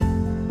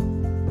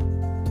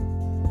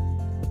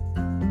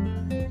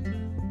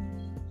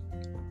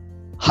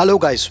Hello,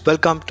 guys.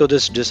 Welcome to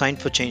this Design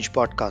for Change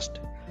podcast.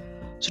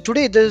 So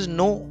today there is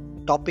no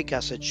topic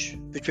as such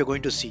which we're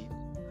going to see.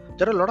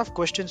 There are a lot of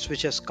questions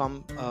which has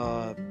come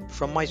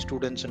from my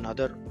students and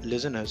other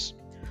listeners,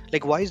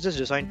 like why is this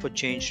Design for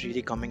Change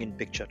really coming in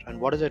picture,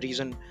 and what is the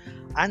reason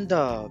and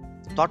the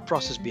thought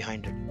process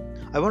behind it.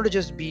 I want to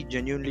just be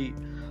genuinely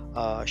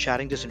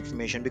sharing this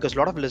information because a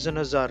lot of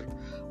listeners are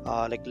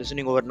like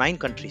listening over 9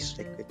 countries.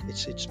 Like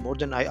it's more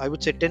than I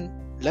would say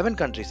 10, 11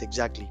 countries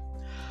exactly.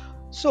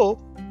 So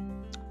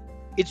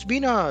it's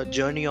been a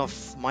journey of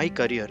my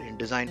career in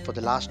design for the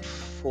last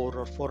 4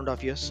 or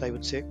 4.5 years, I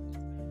would say.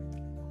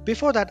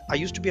 Before that, I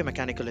used to be a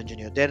mechanical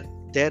engineer. There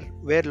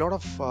were a lot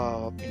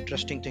of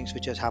interesting things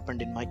which has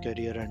happened in my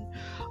career,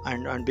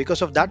 and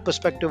because of that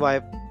perspective,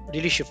 I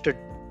really shifted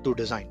to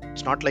design.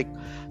 It's not like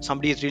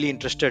somebody is really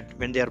interested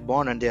when they are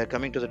born and they are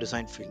coming to the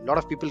design field. A lot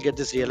of people get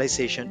this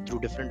realization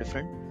through different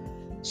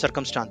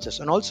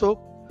circumstances, and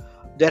also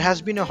there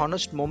has been a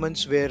honest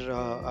moments where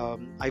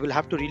I will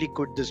have to really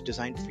quit this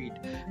design field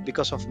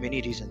because of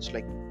many reasons,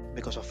 like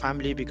because of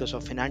family, because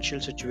of financial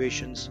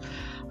situations,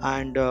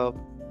 and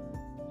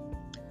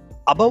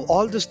above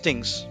all these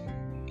things,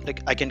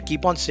 like I can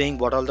keep on saying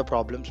what are the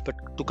problems, but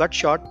to cut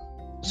short,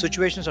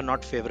 situations are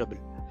not favorable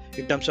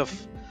in terms of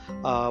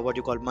what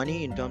you call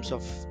money, in terms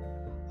of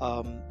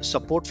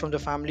support from the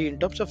family, in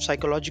terms of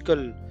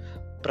psychological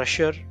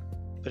pressure.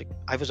 Like,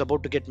 I was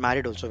about to get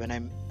married also when I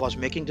was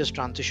making this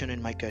transition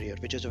in my career,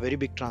 which is a very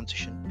big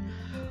transition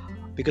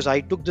because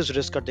I took this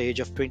risk at the age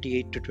of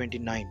 28 to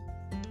 29.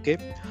 Okay,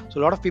 so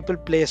a lot of people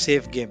play a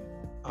safe game.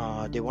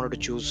 They wanted to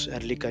choose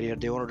early career,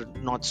 they wanted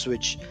to not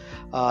switch,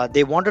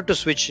 they wanted to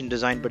switch in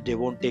design, but they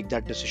won't take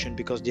that decision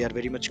because they are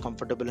very much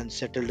comfortable and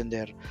settled in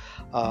their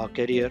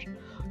career.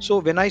 So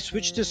when I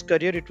switched this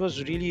career, it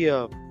was really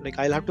like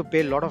I'll have to pay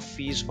a lot of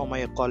fees for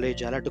my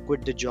college, I'll have to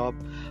quit the job,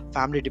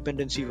 family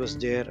dependency was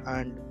there,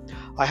 and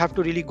I have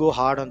to really go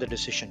hard on the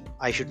decision.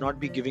 I should not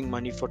be giving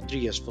money for 3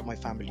 years for my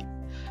family,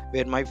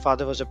 where my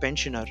father was a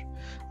pensioner,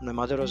 my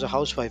mother was a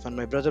housewife, and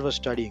my brother was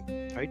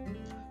studying, right?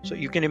 So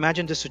you can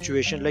imagine this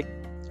situation, like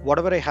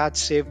whatever I had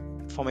saved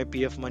for my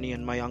PF money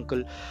and my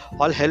uncle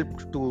all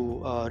helped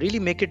to really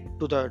make it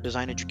to the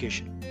design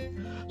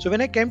education. So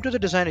when I came to the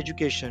design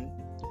education,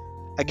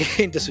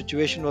 again the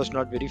situation was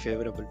not very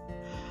favorable.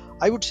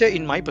 I would say,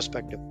 in my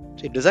perspective,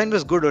 see, design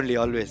was good only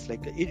always.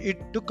 Like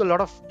it took a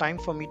lot of time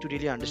for me to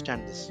really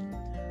understand this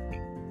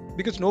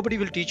because nobody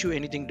will teach you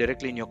anything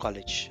directly in your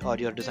college or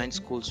your design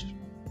schools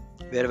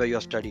wherever you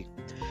are studying.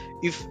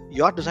 If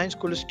your design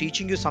school is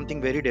teaching you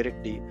something very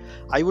directly,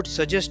 I would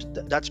suggest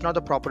that's not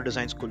the proper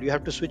design school. You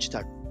have to switch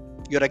that.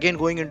 You're again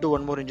going into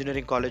one more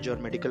engineering college or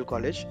medical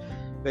college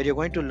where you're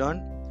going to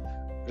learn,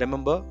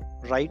 remember,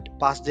 write,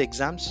 pass the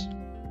exams,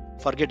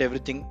 forget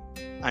everything,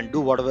 and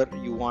do whatever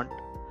you want.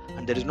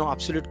 And there is no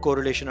absolute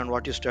correlation on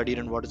what you studied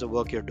and what is the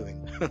work you're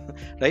doing,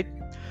 right?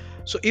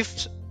 So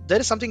if there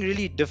is something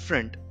really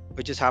different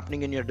which is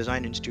happening in your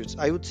design institutes,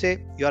 I would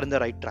say you are in the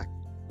right track.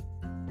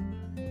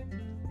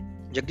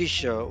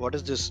 Jagdish, what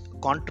is this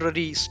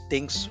contrary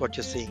things what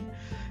you're saying?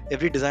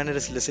 Every designer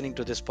is listening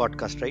to this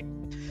podcast, right?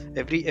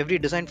 Every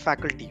design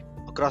faculty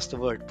across the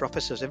world,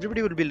 professors,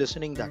 everybody will be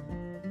listening that.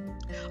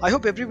 I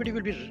hope everybody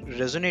will be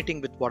resonating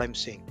with what I'm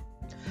saying.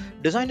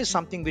 Design is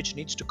something which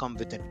needs to come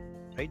within,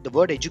 right? The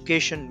word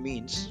education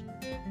means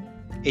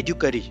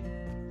educare.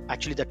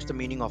 Actually, that's the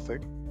meaning of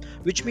it,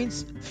 which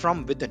means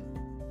from within.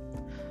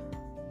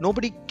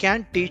 Nobody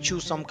can teach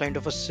you some kind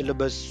of a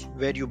syllabus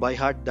where you by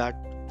heart that,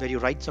 where you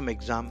write some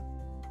exam,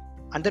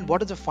 and then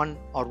what is the fun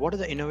or what is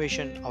the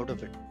innovation out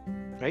of it,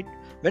 right?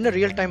 When a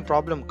real time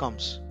problem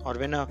comes or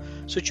when a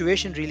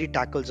situation really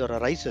tackles or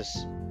arises,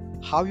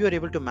 how you are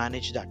able to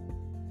manage that.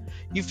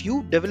 If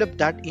you develop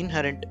that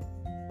inherent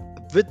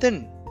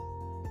within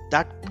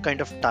that kind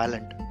of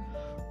talent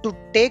to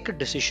take a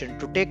decision,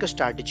 to take a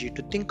strategy,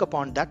 to think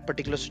upon that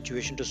particular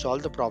situation to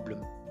solve the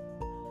problem,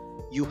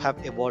 you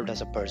have evolved as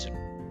a person.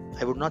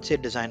 I would not say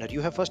designer,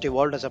 you have first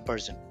evolved as a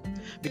person,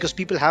 because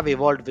people have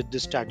evolved with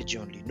this strategy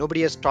only.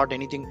 Nobody has taught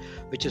anything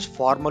which is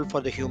formal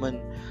for the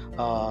human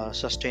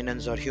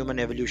sustenance or human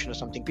evolution or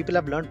something. People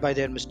have learned by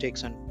their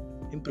mistakes and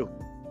improved,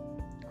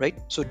 right?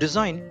 So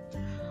design,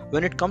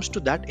 when it comes to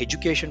that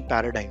education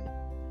paradigm,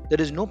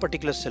 there is no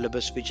particular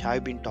syllabus which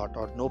have been taught,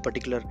 or no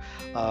particular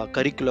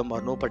curriculum,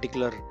 or no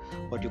particular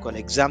what you call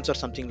exams or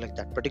something like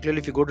that. Particularly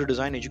if you go to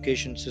design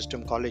education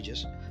system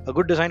colleges, a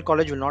good design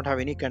college will not have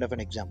any kind of an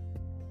exam.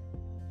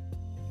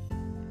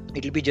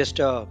 It will be just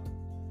a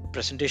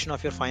presentation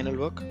of your final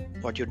work,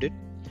 what you did,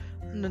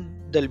 and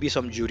then there'll be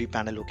some jury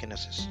panel who can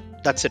assess.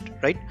 That's it,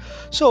 right?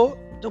 So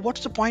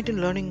what's the point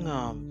in learning,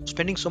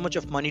 spending so much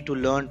of money to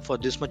learn for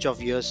this much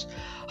of years?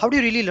 How do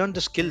you really learn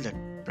the skill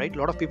then, right? A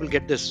lot of people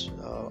get this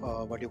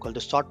what you call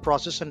this thought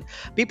process, and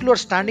people who are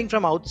standing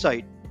from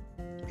outside,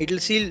 it will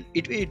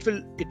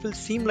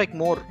seem like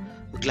more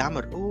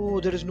glamour. Oh,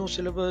 there is no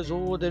syllabus,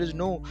 oh, there is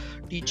no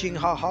teaching,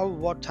 how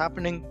what's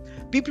happening.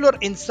 People are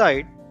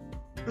inside,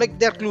 like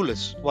they're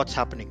clueless what's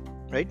happening,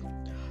 right?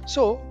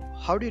 So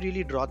how do you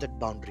really draw that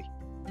boundary?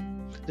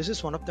 This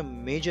is one of the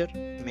major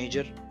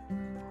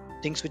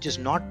things which is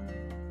not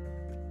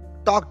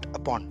talked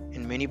upon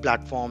in many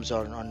platforms,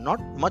 or not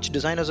much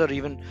designers are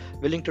even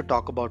willing to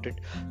talk about it.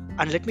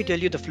 And let me tell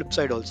you the flip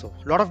side also.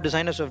 A lot of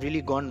designers have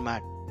really gone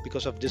mad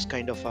because of this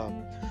kind of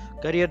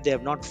career. They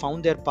have not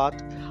found their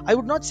path. I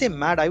would not say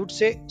mad, I would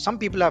say some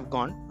people have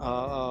gone,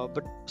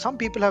 but some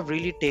people have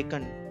really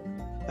taken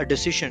a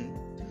decision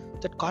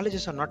that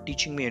colleges are not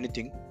teaching me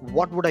anything.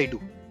 What would I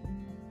do?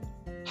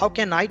 How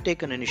can I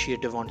take an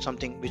initiative on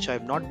something which I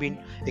have not been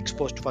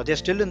exposed for? They're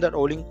still in that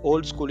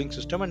old schooling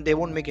system, and they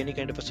won't make any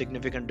kind of a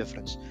significant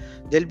difference.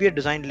 They'll be a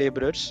design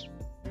laborers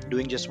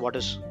doing just what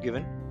is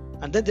given,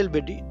 and then they'll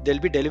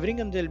be delivering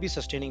and they'll be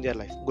sustaining their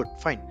life. Good,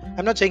 fine.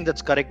 I'm not saying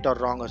that's correct or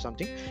wrong or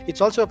something.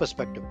 It's also a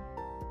perspective.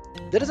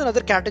 There is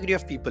another category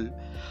of people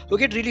who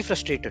get really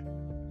frustrated.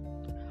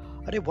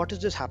 Arey, what is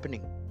this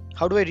happening?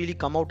 How do I really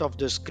come out of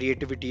this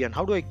creativity, and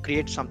how do I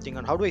create something,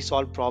 and how do I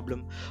solve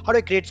problem? How do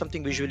I create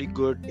something visually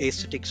good,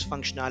 aesthetics,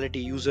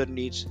 functionality, user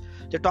needs?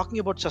 They're talking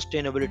about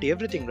sustainability,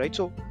 everything, right?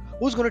 So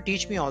who's going to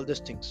teach me all these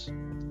things?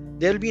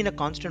 They'll be in a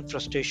constant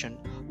frustration.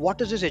 What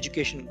is this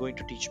education going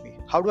to teach me?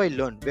 How do I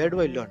learn? Where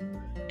do I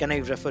learn? Can I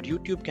refer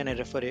YouTube? Can I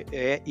refer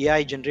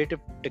AI generative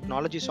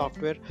technology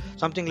software?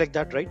 Something like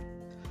that, right?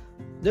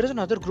 There is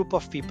another group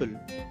of people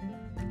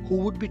who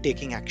would be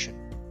taking action.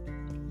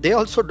 They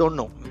also don't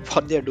know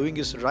what they are doing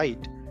is right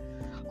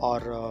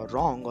or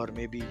wrong, or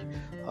maybe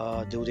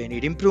do they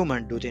need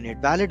improvement, do they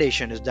need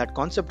validation, is that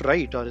concept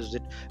right, or is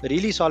it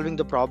really solving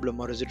the problem,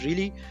 or is it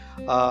really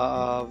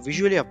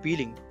visually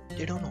appealing?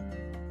 They don't know,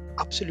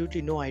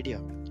 absolutely no idea,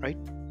 right?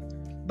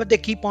 But they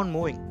keep on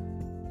moving.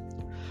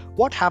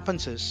 What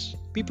happens is,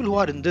 people who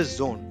are in this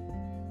zone,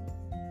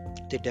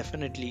 they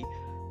definitely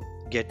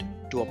get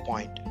to a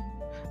point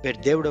where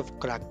they would have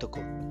cracked the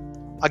code.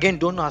 Again,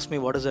 don't ask me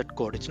what is that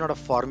code. It's not a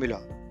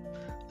formula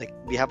like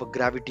we have a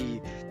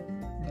gravity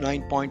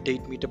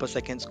 9.8 meter per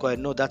second square.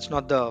 No, that's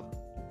not the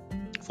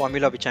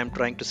formula which I'm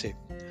trying to say.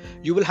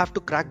 You will have to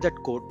crack that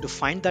code to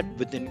find that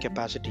within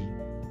capacity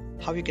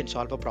how you can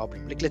solve a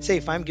problem. Like, let's say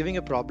if I'm giving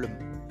a problem,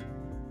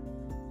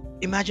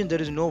 imagine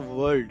there is no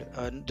world,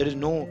 there is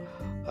no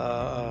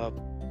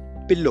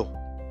pillow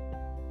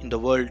in the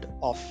world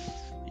of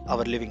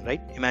our living,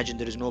 right? Imagine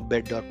there is no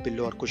bed or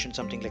pillow or cushion,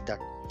 something like that.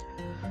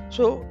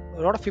 So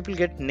a lot of people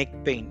get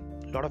neck pain.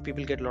 A lot of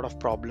people get a lot of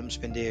problems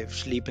when they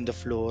sleep in the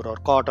floor or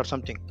cot or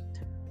something.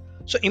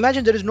 So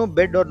imagine there is no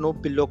bed or no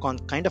pillow,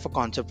 kind of a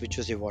concept which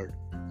was evolved.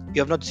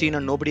 You have not seen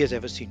and nobody has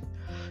ever seen.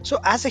 So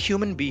as a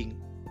human being,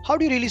 how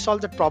do you really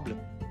solve that problem?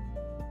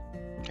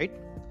 Right?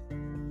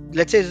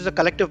 Let's say there's a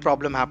collective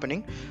problem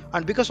happening,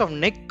 and because of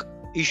neck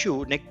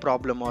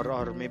problem,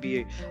 or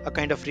maybe a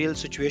kind of real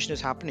situation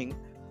is happening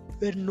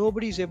where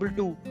nobody is able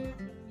to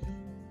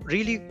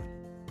really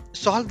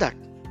solve that.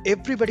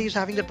 Everybody is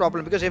having the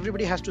problem because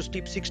everybody has to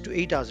sleep 6 to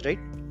 8 hours, right?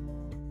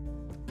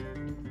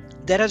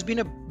 There has been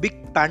a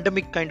big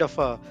pandemic kind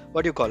of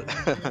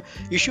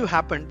issue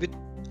happened with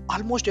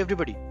almost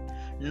everybody.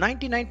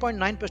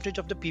 99.9%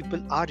 of the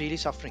people are really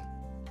suffering.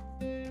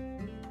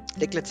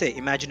 Like, let's say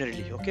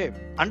imaginarily, okay?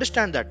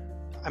 Understand that.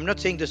 I'm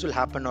not saying this will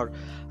happen, or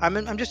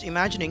I'm just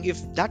imagining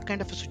if that kind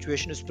of a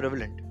situation is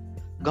prevalent.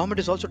 Government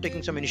is also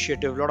taking some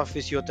initiative. A lot of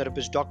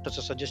physiotherapists, doctors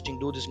are suggesting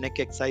do this neck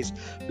exercise,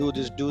 do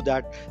this, do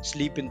that,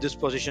 sleep in this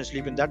position,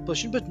 sleep in that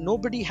position, but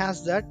nobody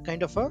has that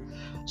kind of a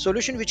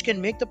solution which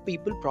can make the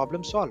people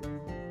problem solve.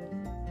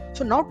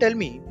 So now tell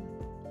me,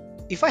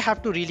 if I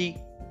have to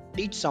really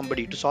teach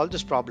somebody to solve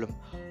this problem,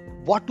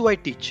 what do I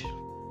teach?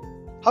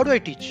 How do I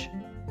teach?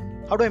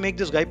 How do I make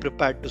this guy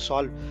prepared to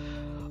solve?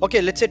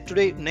 Okay, let's say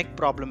today neck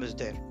problem is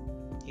there.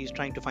 He's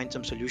trying to find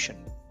some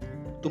solution.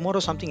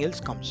 Tomorrow something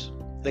else comes.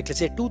 Like, let's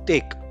say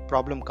toothache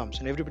problem comes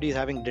and everybody is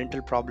having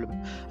dental problem,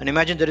 and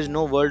imagine there is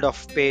no world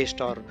of paste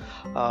or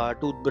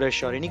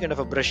toothbrush or any kind of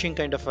a brushing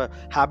kind of a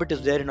habit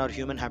is there in our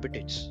human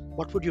habitats.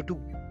 What would you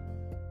do?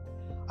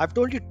 I've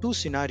told you two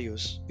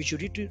scenarios which you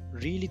need to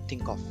really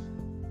think of.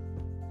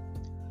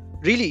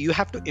 Really, you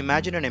have to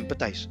imagine and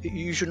empathize.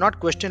 You should not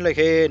question like,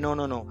 hey,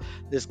 no,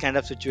 this kind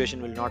of situation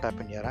will not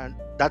happen here, and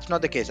that's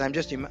not the case. I'm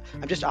just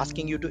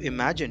asking you to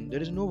imagine there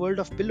is no world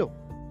of pillow,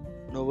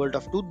 no world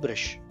of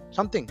toothbrush,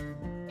 something.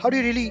 How do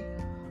you really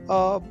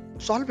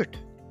solve it,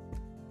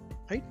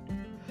 right?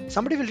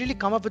 Somebody will really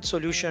come up with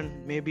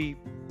solution. Maybe,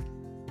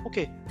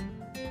 okay,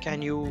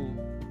 can you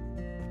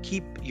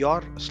keep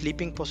your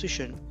sleeping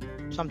position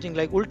something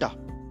like ulta?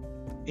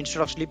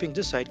 Instead of sleeping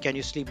this side, can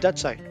you sleep that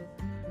side?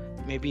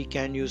 Maybe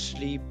can you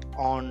sleep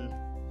on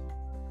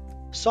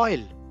soil?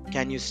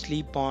 Can you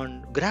sleep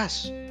on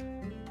grass?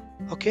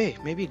 Okay,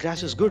 maybe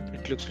grass is good.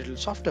 It looks a little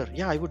softer.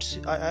 Yeah, I would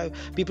see,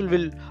 people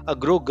will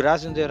grow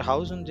grass in their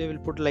house and they will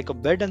put like a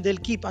bed and they'll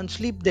keep and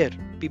sleep there.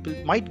 People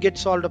might get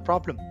solved a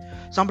problem.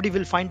 Somebody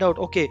will find out,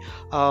 okay,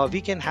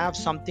 we can have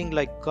something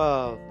like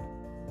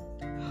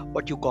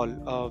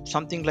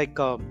something like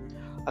a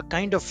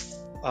kind of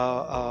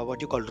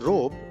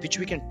rope which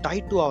we can tie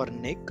to our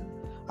neck,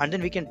 and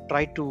then we can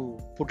try to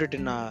put it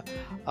in a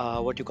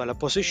a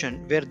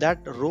position where that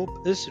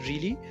rope is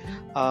really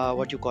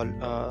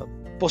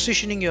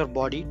positioning your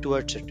body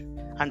towards it,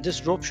 and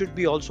this rope should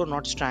be also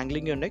not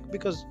strangling your neck,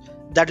 because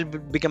that will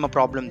become a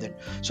problem then.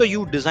 So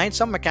you design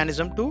some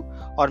mechanism to,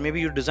 or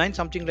maybe you design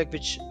something like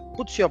which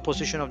puts your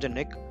position of the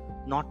neck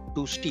not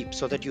too steep,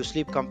 so that you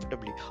sleep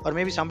comfortably. Or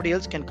maybe somebody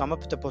else can come up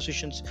with the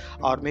positions,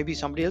 or maybe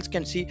somebody else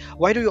can see,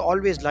 why do you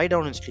always lie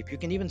down and sleep? You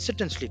can even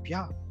sit and sleep.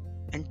 Yeah,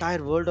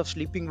 entire world of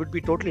sleeping would be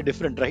totally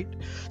different, right?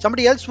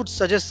 Somebody else would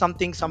suggest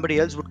something, somebody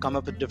else would come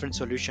up with different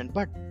solution.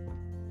 But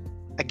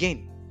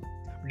again,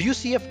 do you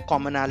see a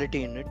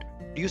commonality in it?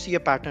 Do you see a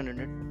pattern in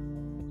it?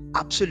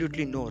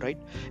 Absolutely no, right?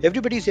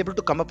 Everybody is able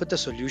to come up with a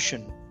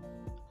solution.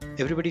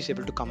 Everybody is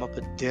able to come up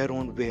with their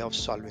own way of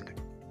solving it.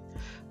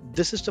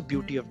 This is the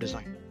beauty of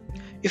design.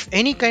 If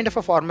any kind of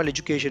a formal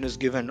education is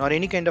given, or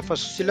any kind of a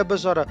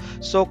syllabus or a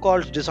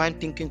so-called design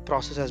thinking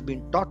process has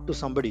been taught to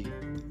somebody,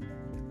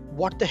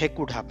 what the heck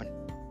would happen?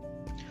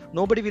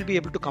 Nobody will be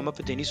able to come up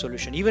with any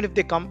solution. Even if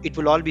they come, it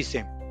will all be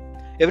same.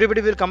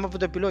 Everybody will come up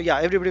with a pillow. Yeah,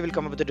 everybody will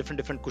come up with a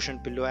different cushion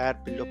pillow, air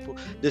pillow,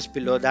 this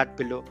pillow, that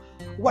pillow.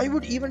 Why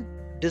would even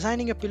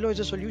designing a pillow is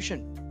a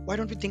solution? Why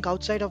don't we think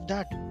outside of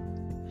that?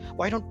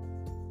 Why don't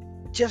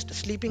just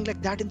sleeping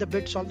like that in the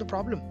bed solve the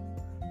problem?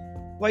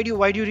 Why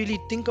do you really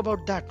think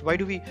about that? Why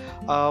do we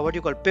what do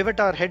you call, pivot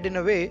our head in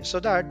a way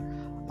so that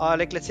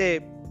like, let's say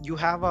you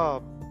have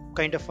a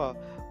kind of a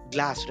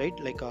glass, right?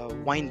 Like a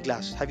wine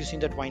glass. Have you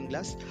seen that wine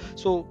glass?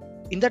 So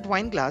in that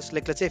wine glass,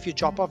 like, let's say if you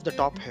chop off the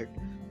top head,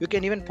 you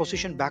can even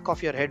position back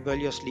of your head while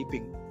you're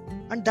sleeping,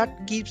 and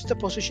that keeps the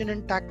position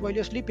intact while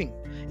you're sleeping.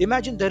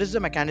 Imagine there is a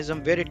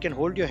mechanism where it can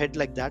hold your head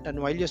like that and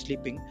while you're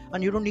sleeping,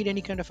 and you don't need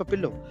any kind of a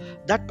pillow.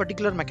 That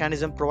particular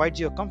mechanism provides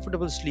you a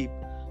comfortable sleep.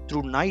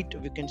 Through night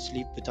we can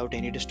sleep without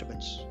any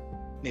disturbance.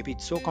 Maybe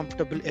it's so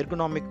comfortable,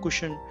 ergonomic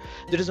cushion.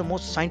 There is a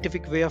most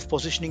scientific way of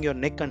positioning your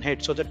neck and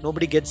head so that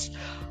nobody gets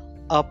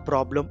a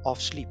problem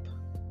of sleep.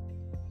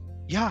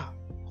 Yeah,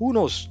 who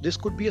knows, this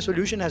could be a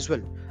solution as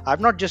well. I've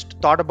not just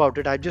thought about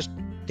it, I'm just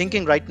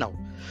thinking right now.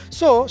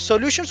 So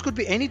solutions could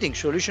be anything.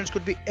 Solutions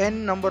could be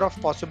n number of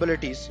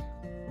possibilities,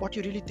 what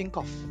you really think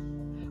of.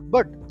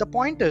 But the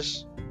point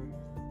is,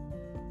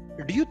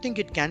 do you think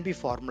it can be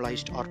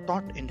formalized or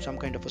taught in some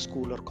kind of a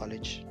school or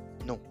college?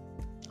 No,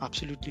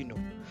 absolutely no.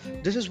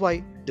 This is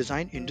why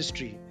design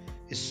industry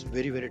is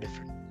very, very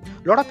different.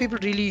 A lot of people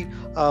really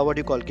what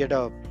do you call, get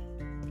a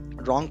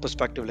wrong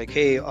perspective, like,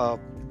 hey,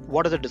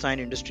 what are the design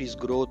industry's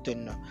growth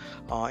in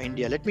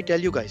India? Let me tell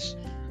you guys,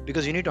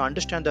 because you need to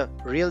understand the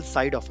real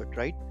side of it,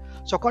 right?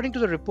 So according to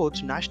the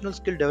reports, National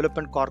Skill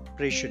Development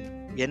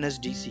Corporation,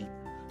 NSDC,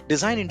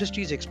 design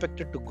industry is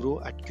expected to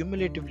grow at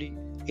cumulatively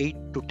 8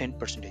 to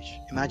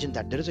 10%. Imagine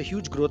that, there is a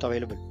huge growth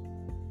available.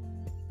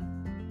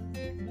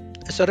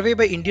 A survey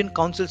by Indian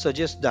Council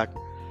suggests that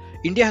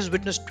India has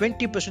witnessed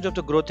 20% of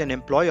the growth in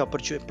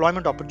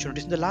employment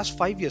opportunities in the last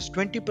 5 years.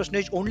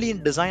 20% only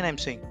in design, I'm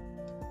saying.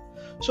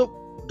 So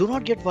do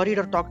not get worried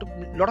or talk to.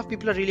 A lot of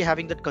people are really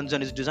having that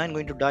concern: is design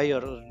going to die,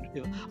 or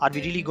are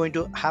we really going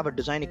to have a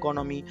design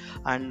economy?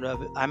 And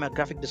I'm a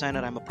graphic designer,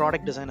 I'm a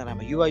product designer, I'm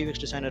a UI UX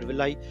designer.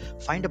 Will I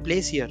find a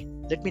place here?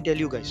 Let me tell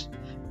you guys,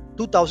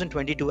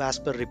 2022, as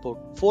per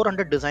report,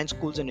 400 design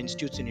schools and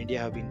institutes in India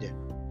have been there,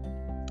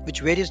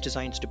 which various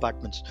designs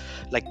departments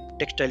like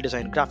textile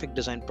design, graphic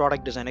design,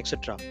 product design,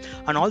 etc.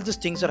 And all these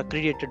things are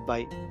accredited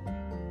by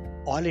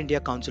All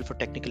India Council for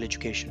Technical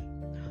Education.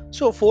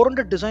 So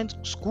 400 design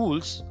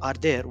schools are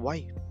there.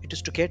 Why? It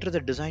is to cater the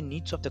design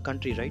needs of the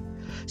country, right?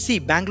 See,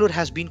 Bangalore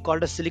has been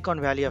called a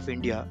Silicon Valley of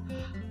India,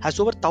 has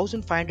over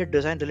 1500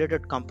 design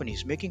related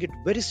companies, making it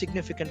very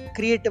significant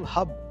creative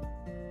hub,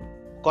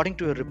 according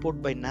to a report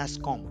by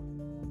NASSCOM.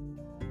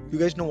 You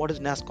guys know what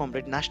is NASSCOM,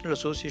 right? National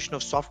Association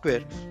of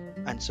Software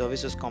and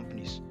Services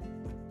Companies.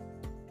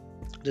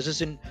 This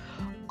is in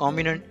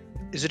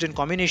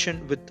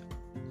combination with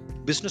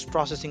business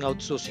processing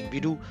outsourcing. We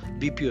do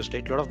BPOs,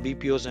 right? A lot of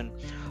BPOs and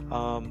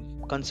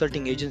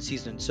consulting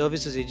agencies and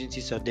services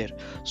agencies are there.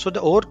 So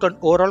the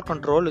overall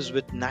control is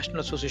with National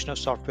Association of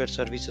Software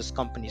Services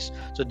Companies.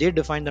 So they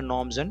define the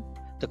norms, and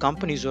the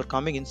companies who are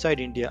coming inside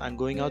India and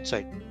going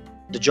outside,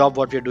 the job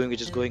what we are doing,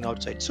 which is going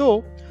outside.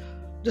 So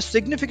the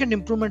significant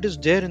improvement is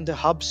there in the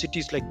hub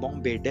cities like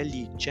Bombay,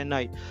 Delhi,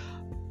 Chennai,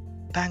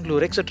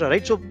 Bangalore, etc.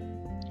 Right? So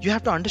you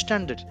have to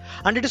understand it,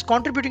 and it is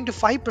contributing to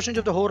 5%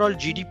 of the overall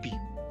GDP.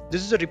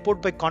 This is a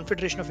report by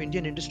Confederation of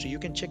Indian Industry. You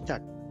can check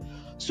that.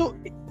 So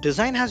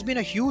design has been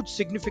a huge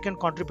significant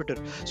contributor.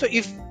 So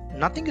if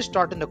nothing is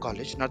taught in the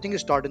college, nothing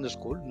is taught in the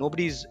school,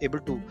 nobody is able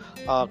to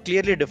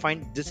clearly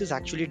define this is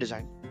actually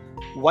design,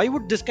 why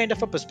would this kind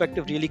of a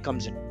perspective really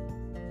comes in?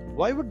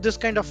 Why would this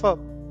kind of a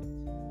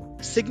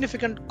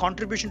significant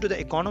contribution to the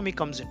economy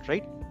comes in,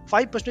 right?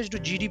 5% to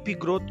GDP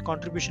growth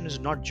contribution is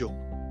not joke.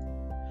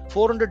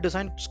 400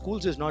 design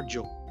schools is not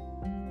joke,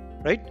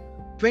 right?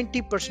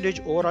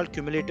 20% overall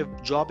cumulative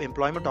job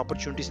employment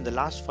opportunities in the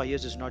last 5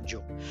 years is not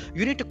joke.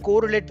 You need to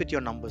correlate with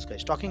your numbers,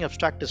 guys. Talking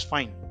abstract is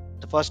fine.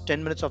 The first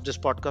 10 minutes of this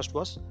podcast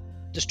was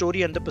the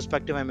story and the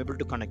perspective I'm able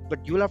to connect.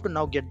 But you'll have to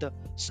now get the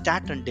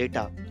stat and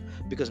data,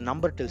 because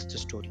number tells the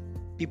story.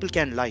 People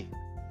can lie.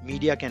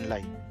 Media can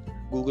lie.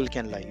 Google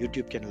can lie.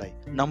 YouTube can lie.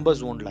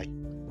 Numbers won't lie.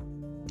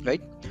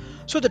 Right?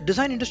 So the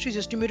design industry is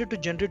estimated to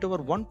generate over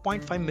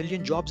 1.5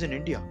 million jobs in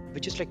India,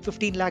 which is like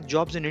 15 lakh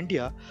jobs in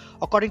India,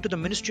 according to the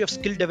Ministry of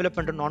Skill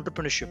Development and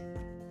Entrepreneurship.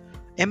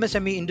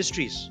 MSME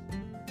industries,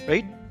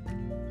 right?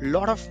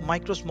 Lot of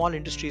micro small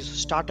industries,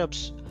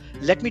 startups.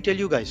 Let me tell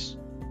you guys,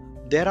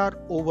 there are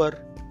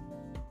over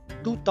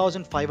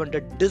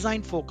 2,500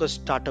 design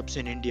focused startups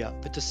in India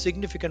with a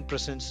significant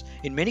presence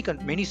in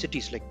many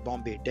cities like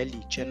Bombay,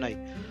 Delhi, Chennai,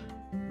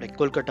 like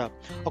Kolkata,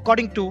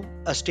 according to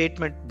a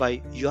statement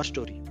by Your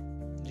Story.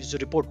 This is a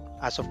report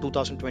as of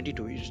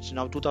 2022. It's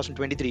now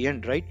 2023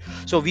 end, right?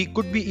 So we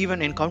could be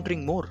even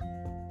encountering more.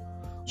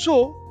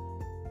 So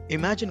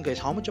imagine, guys,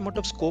 how much amount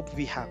of scope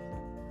we have.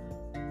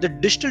 The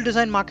digital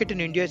design market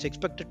in India is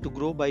expected to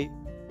grow by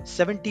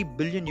 70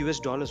 billion US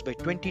dollars by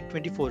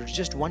 2024. It's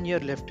just 1 year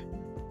left.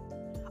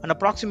 And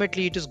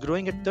approximately it is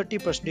growing at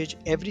 30%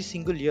 every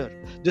single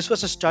year. This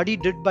was a study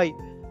did by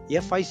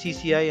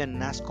FICCI and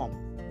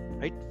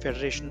NASCOM, right?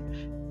 Federation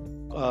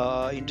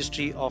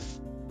Industry of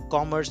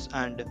Commerce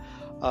and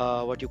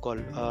what you call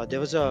there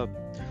was a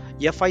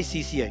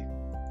FICCI.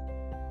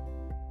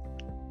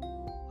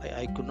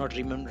 I could not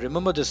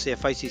remember this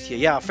FICCI.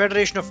 Yeah,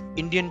 Federation of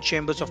Indian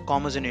Chambers of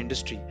Commerce and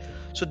Industry.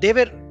 So they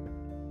were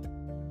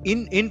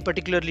in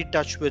particularly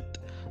touch with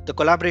the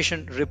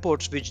collaboration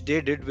reports which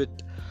they did with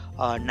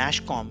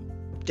NASCOM.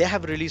 They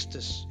have released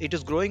this. It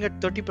is growing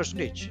at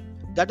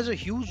 30%. That is a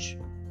huge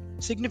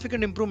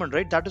significant improvement,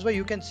 right? That is why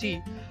you can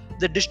see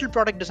the digital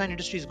product design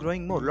industry is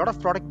growing more. A lot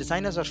of product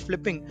designers are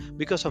flipping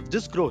because of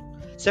this growth.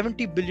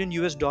 70 billion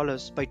US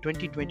dollars by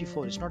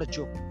 2024. It's not a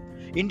joke.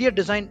 India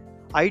Design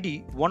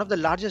ID, one of the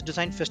largest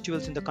design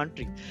festivals in the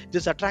country.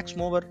 This attracts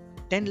more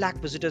 10 lakh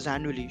visitors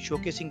annually,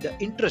 showcasing the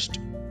interest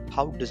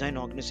how design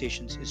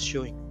organizations is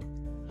showing.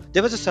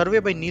 There was a survey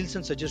by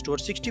Nielsen suggests over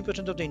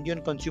 60% of the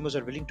Indian consumers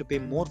are willing to pay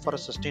more for a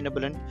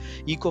sustainable and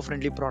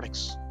eco-friendly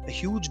products. A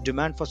huge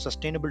demand for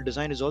sustainable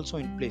design is also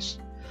in place.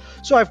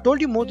 So I've told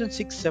you more than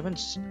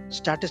 6-7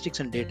 statistics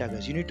and data,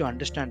 guys. You need to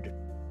understand it.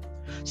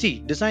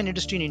 See, design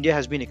industry in India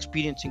has been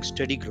experiencing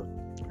steady growth.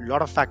 A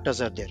lot of factors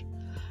are there.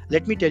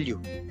 Let me tell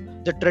you,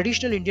 the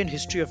traditional Indian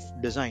history of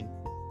design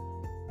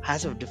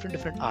has a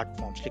different art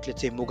forms, like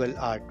let's say Mughal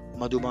art,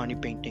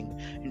 Madhubani painting,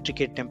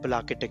 intricate temple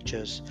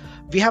architectures.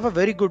 We have a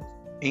very good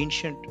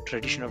ancient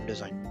tradition of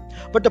design.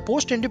 But the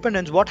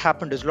post-independence, what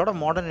happened is a lot of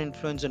modern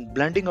influence and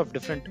blending of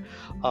different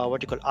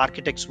what you call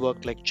architects'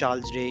 work, like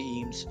Charles Ray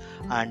Eames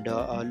and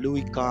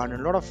Louis Kahn,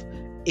 and a lot of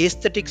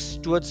aesthetics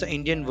towards the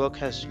Indian work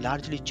has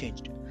largely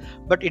changed.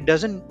 But it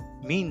doesn't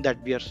mean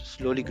that we are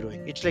slowly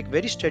growing. It's like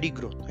very steady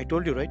growth. I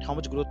told you, right, how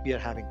much growth we are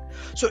having.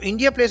 So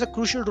India plays a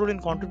crucial role in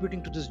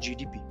contributing to this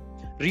GDP,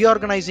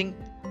 reorganizing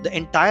the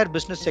entire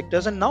business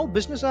sectors, and now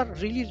business are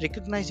really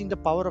recognizing the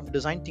power of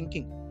design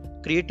thinking,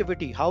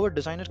 creativity, how a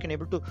designer can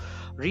able to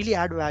really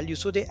add value.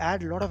 So they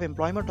add a lot of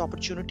employment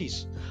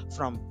opportunities.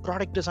 From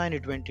product design,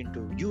 it went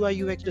into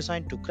UI UX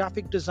design, to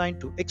graphic design,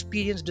 to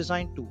experience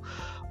design, to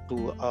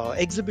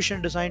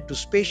exhibition design, to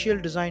spatial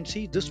design.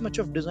 See, this much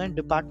of design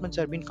departments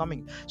have been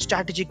coming.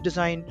 Strategic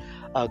design,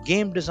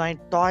 game design,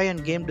 toy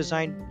and game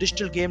design,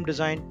 digital game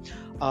design,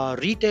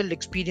 retail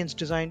experience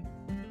design.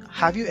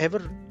 Have you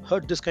ever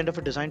heard this kind of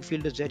a design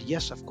field is there?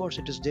 Yes, of course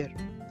it is there.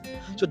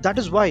 So that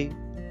is why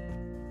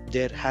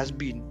there has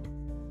been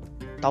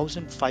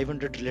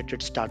 1,500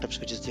 related startups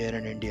which is there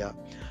in India,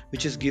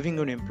 which is giving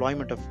an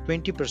employment of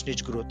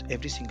 20% growth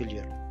every single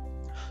year.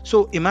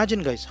 So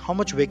imagine, guys, how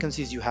much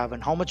vacancies you have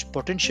and how much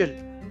potential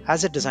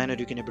as a designer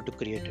you can able to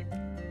create it.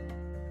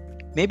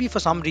 Maybe for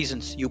some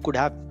reasons you could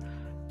have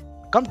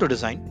come to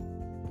design.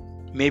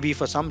 Maybe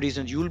for some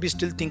reasons you will be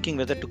still thinking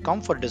whether to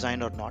come for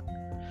design or not.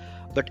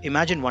 But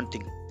imagine one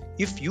thing: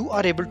 if you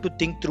are able to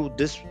think through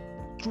this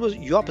through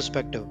your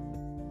perspective,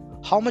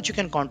 how much you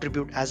can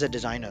contribute as a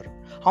designer,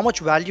 how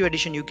much value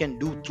addition you can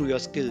do through your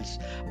skills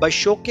by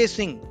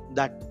showcasing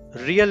that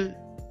real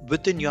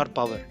within your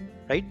power,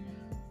 right?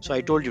 So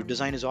I told you,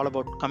 design is all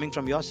about coming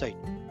from your side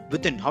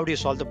within. How do you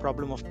solve the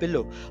problem of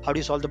pillow? How do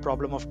you solve the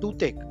problem of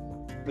toothache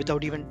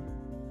without even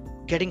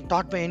getting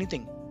taught by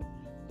anything?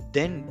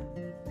 Then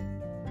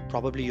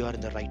probably you are in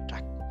the right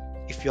track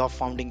if you are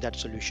finding that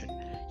solution.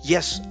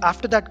 Yes,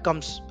 after that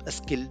comes a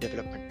skill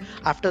development.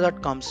 After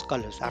that comes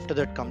colors. After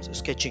that comes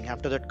sketching.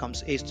 After that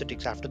comes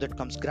aesthetics. After that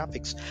comes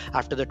graphics.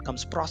 After that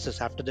comes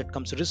process. After that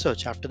comes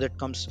research. After that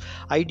comes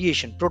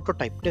ideation,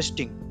 prototype,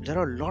 testing. There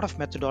are a lot of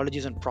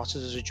methodologies and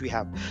processes which we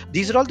have.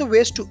 These are all the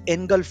ways to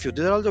engulf you.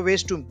 These are all the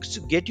ways to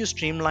get you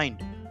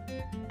streamlined,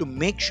 to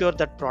make sure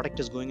that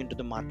product is going into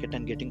the market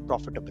and getting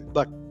profitable.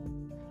 But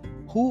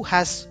who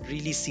has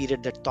really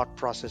seeded that thought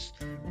process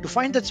to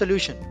find that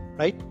solution,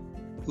 right?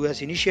 Who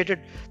has initiated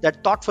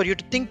that thought for you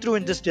to think through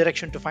in this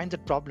direction to find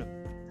that problem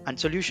and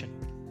solution?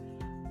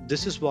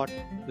 This is what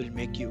will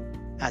make you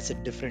as a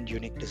different,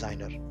 unique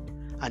designer,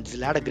 and this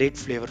will add a great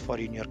flavor for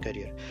you in your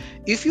career.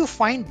 If you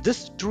find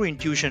this true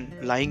intuition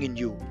lying in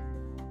you,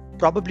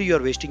 probably you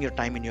are wasting your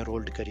time in your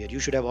old career. You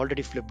should have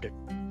already flipped it.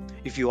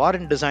 If you are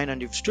in design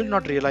and you've still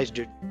not realized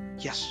it,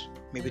 yes,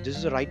 maybe this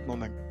is the right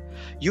moment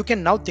You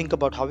can now think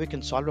about how you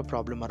can solve a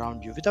problem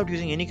around you without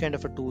using any kind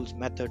of a tools,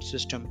 method,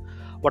 system,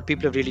 what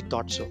people have really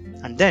thought so.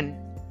 And then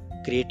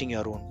creating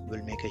your own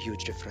will make a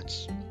huge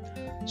difference.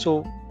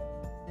 So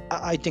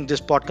I think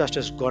this podcast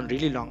has gone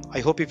really long. I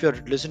hope if you're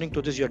listening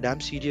to this, you're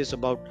damn serious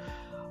about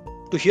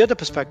to hear the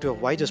perspective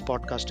of why this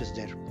podcast is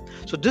there.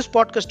 So this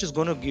podcast is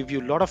going to give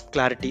you a lot of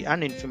clarity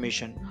and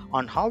information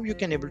on how you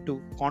can able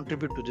to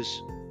contribute to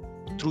this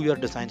through your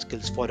design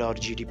skills for our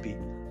GDP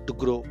to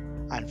grow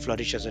and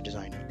flourish as a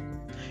designer.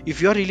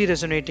 If you're really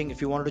resonating,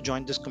 if you want to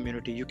join this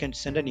community, you can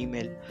send an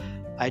email.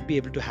 I'd be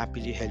able to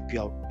happily help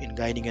you out in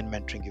guiding and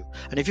mentoring you.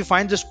 And if you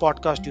find this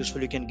podcast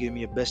useful, you can give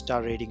me a best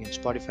star rating in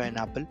Spotify and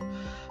Apple.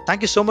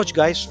 Thank you so much,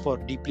 guys, for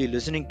deeply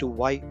listening to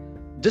why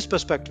this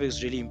perspective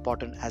is really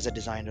important as a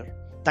designer.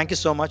 Thank you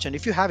so much. And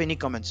if you have any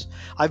comments,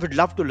 I would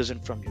love to listen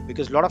from you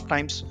because a lot of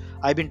times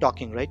I've been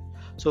talking, right?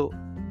 So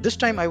this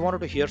time I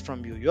wanted to hear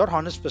from you, your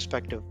honest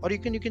perspective, or you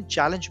can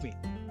challenge me.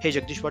 Hey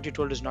Jagdish, what you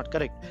told is not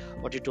correct.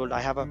 What you told,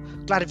 I have a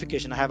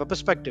clarification, I have a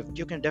perspective.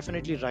 You can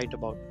definitely write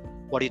about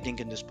what you think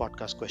in this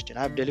podcast question.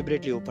 I have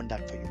deliberately opened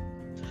that for you.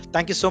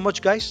 Thank you so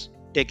much, guys.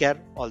 Take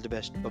care. All the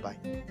best. Bye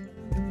bye.